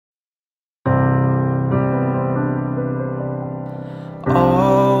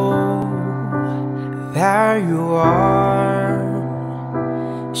There you are,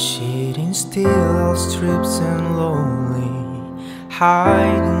 sitting still, strips and lonely,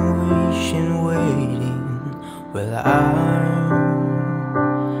 hiding, wishing, waiting. Well,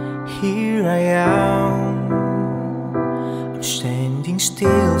 here I am. I'm standing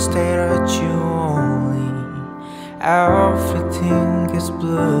still, stare at you only. Everything gets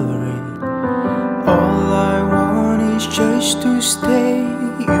blurry. All I want is just to stay.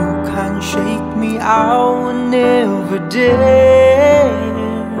 You can't shake me, I will never dare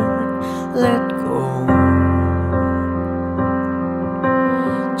let go.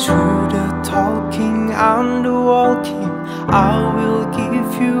 Through the talking and the walking, I will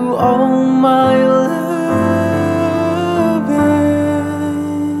give you all my loving.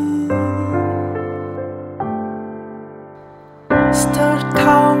 Start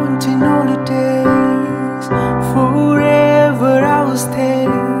counting all the days. Forever I will stay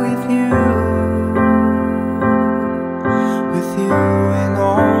with you and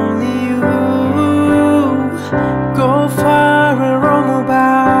only you. Go far and roam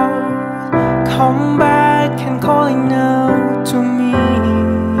about, come back and calling out to me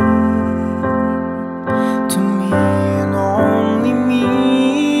and only me.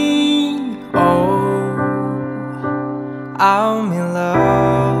 Oh, I'm in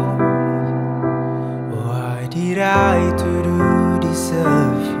love. Why did I do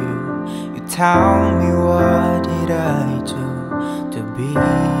deserve you? You tell me, what did I do to be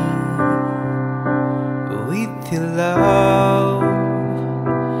with your love?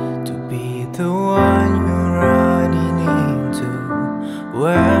 To be the one you're running into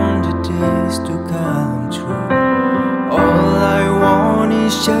when the days to come true. All I want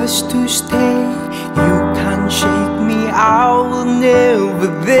is just to stay. You can't shake me, I will never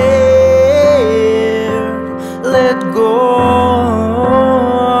dare let go.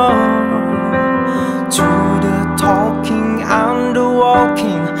 Through the talking and the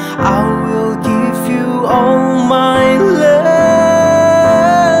walking, I will give you all my loving.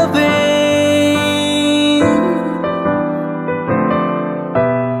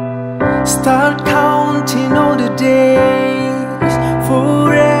 Start counting all the days.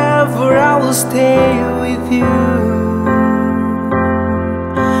 Forever I will stay with you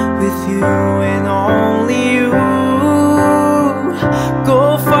and only you. Go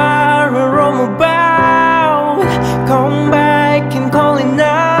far and roam about, come back and calling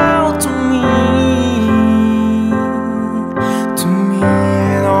out to me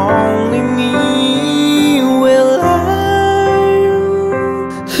and only me. Well, I'm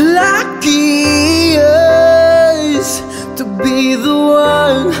lucky, yes, to be the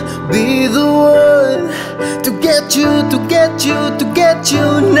one, to get you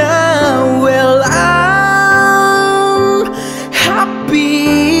now. Well, I'm happy,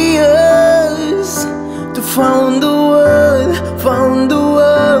 yes, to found the one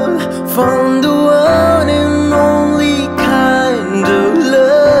and only kind of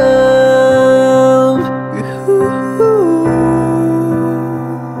love.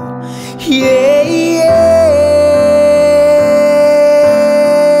 Yeah, yeah.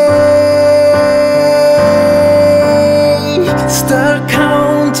 Start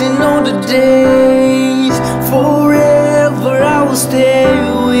counting all the days. Forever I will stay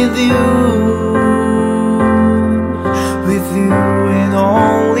with you and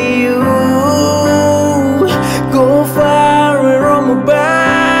only you. Go far and roam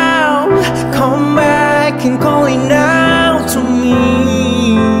about, come back and calling out to me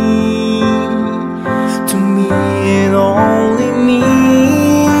and only me.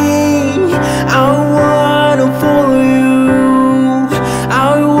 I wanna follow you, I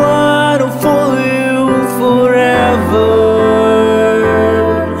wanna follow you forever.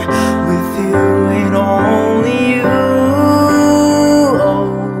 With you and only you.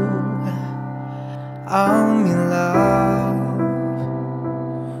 I'm in love.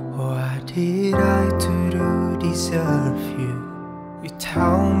 What did I do to deserve you? You tell